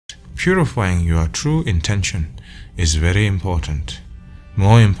purifying your true intention is very important,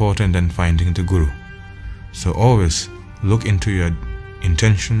 more important than finding the Guru. So always look into your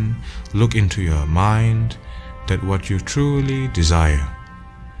intention, look into your mind, that what you truly desire,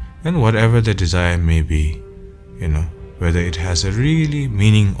 and whatever the desire may be, whether it has a really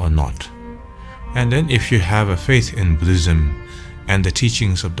meaning or not. And then if you have a faith in Buddhism and the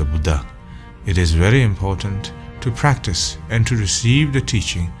teachings of the Buddha, it is very important to practice and to receive the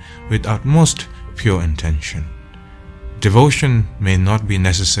teaching with utmost pure intention. Devotion may not be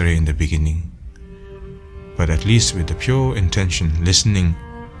necessary in the beginning, but at least with the pure intention, listening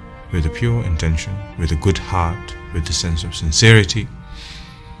with a pure intention, with a good heart, with a sense of sincerity,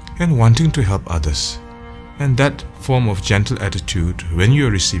 and wanting to help others. And that form of gentle attitude when you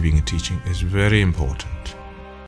are receiving a teaching is very important.